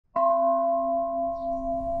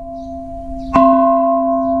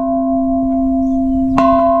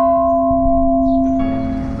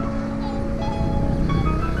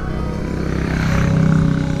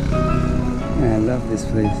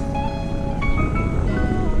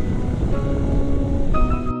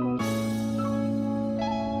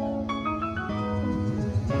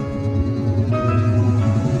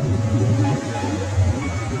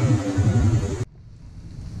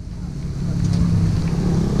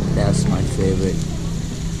That's my favorite.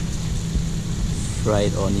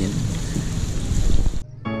 Fried onion.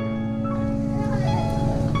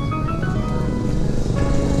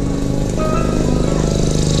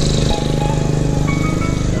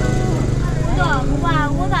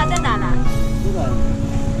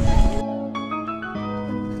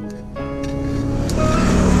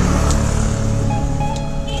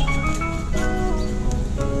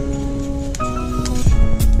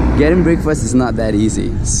 Getting breakfast is not that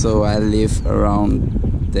easy, so I live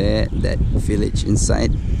around there, that village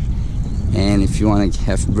inside, and if you want to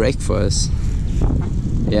have breakfast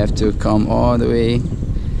you have to come all the way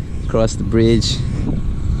across the bridge,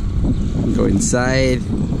 go inside,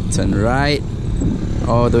 turn right,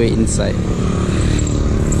 all the way inside.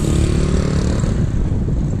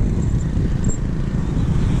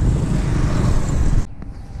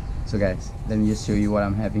 So guys, let me just show you what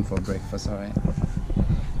I'm having for breakfast, alright?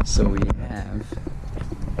 So we have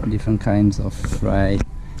different kinds of fried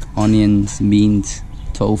onions, beans,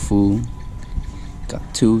 tofu, got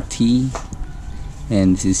 2 tea,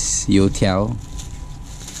 and this is youtiao,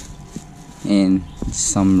 and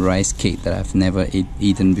some rice cake that I've never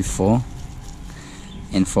eaten before.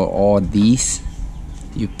 And for all these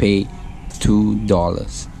you pay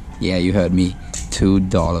 $2. Yeah, you heard me,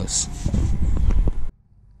 $2.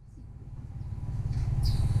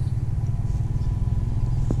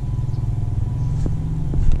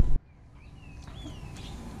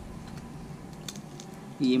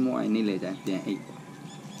 Ý mua anh này là tiền ít.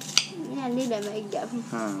 Anh đi để mà ít đẹp không?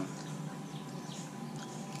 À.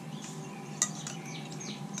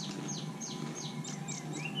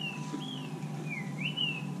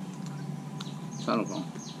 Sao được không?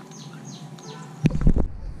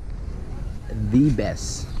 The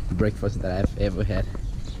best breakfast that I've ever had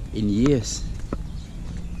in years.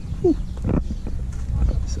 Whew.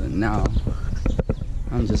 So now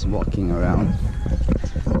I'm just walking around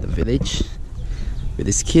the village with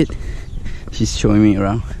this kid. She's showing me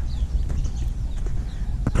around.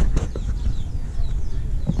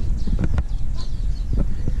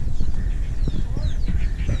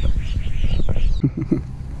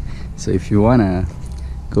 So if you wanna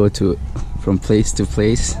go from place to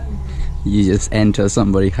place, you just enter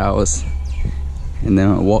somebody's house and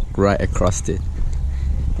then walk right across it,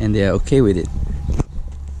 and they are okay with it.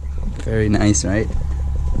 Very nice, right?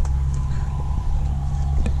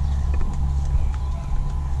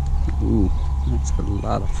 Ooh, that's a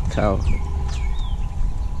lot of cow.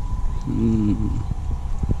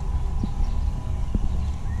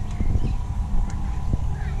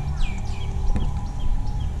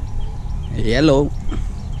 Hello.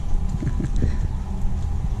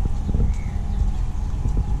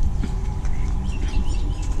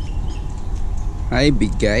 Hi,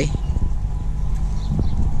 big guy.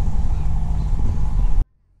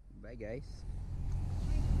 Bye, guys.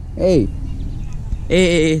 Hey.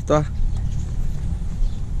 Hey, toa.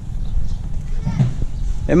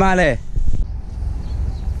 Em ma này.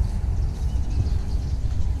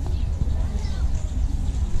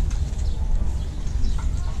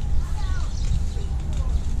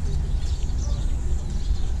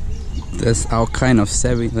 That's our kind of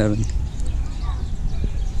 7-Eleven.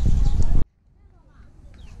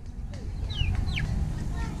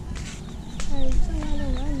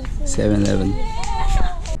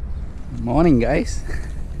 Morning, guys.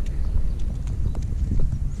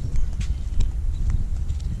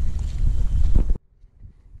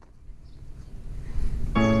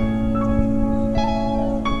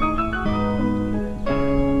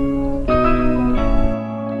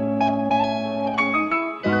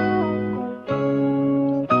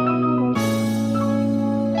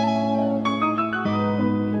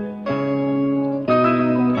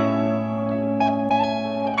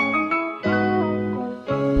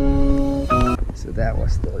 So that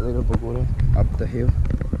was the little pagoda up the hill.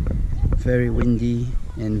 Very windy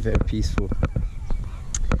and very peaceful.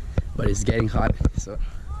 But it's getting hot, so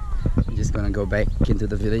I'm just gonna go back into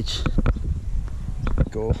the village.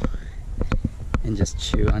 Go and just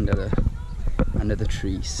chill under the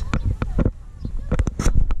trees.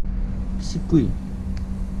 Sikui.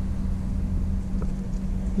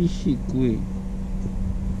 Isikui.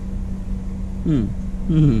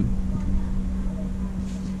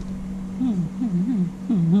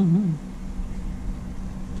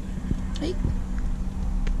 Hey.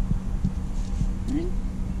 Hey.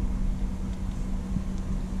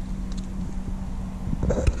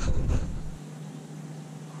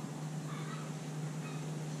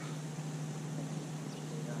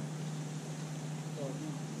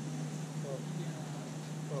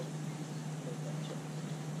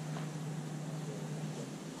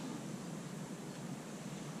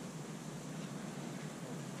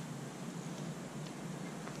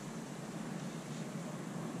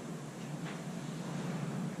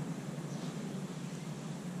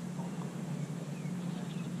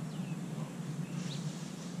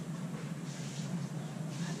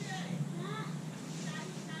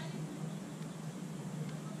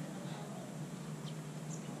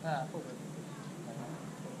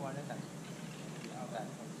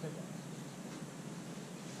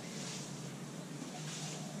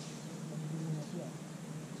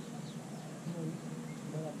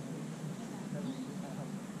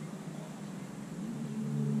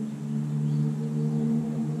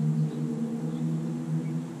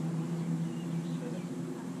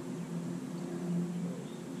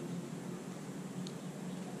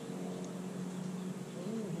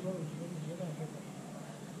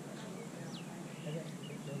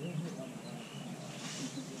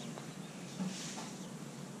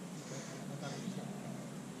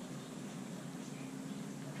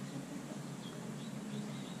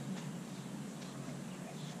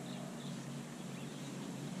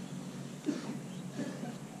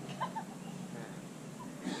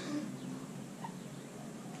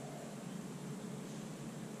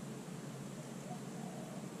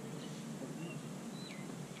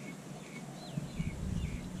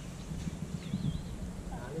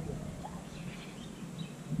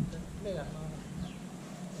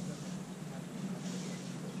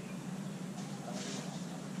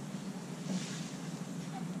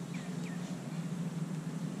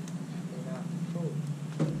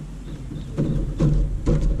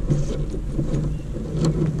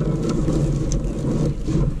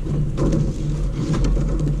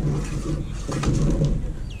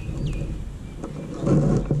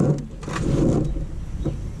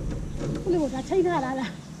 đã chơi ra là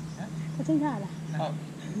đã chơi ra là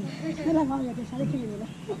thế là ngon rồi thì sao đi chơi nữa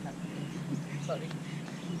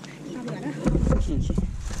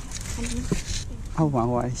Không vào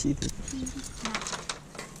ngoài xí thì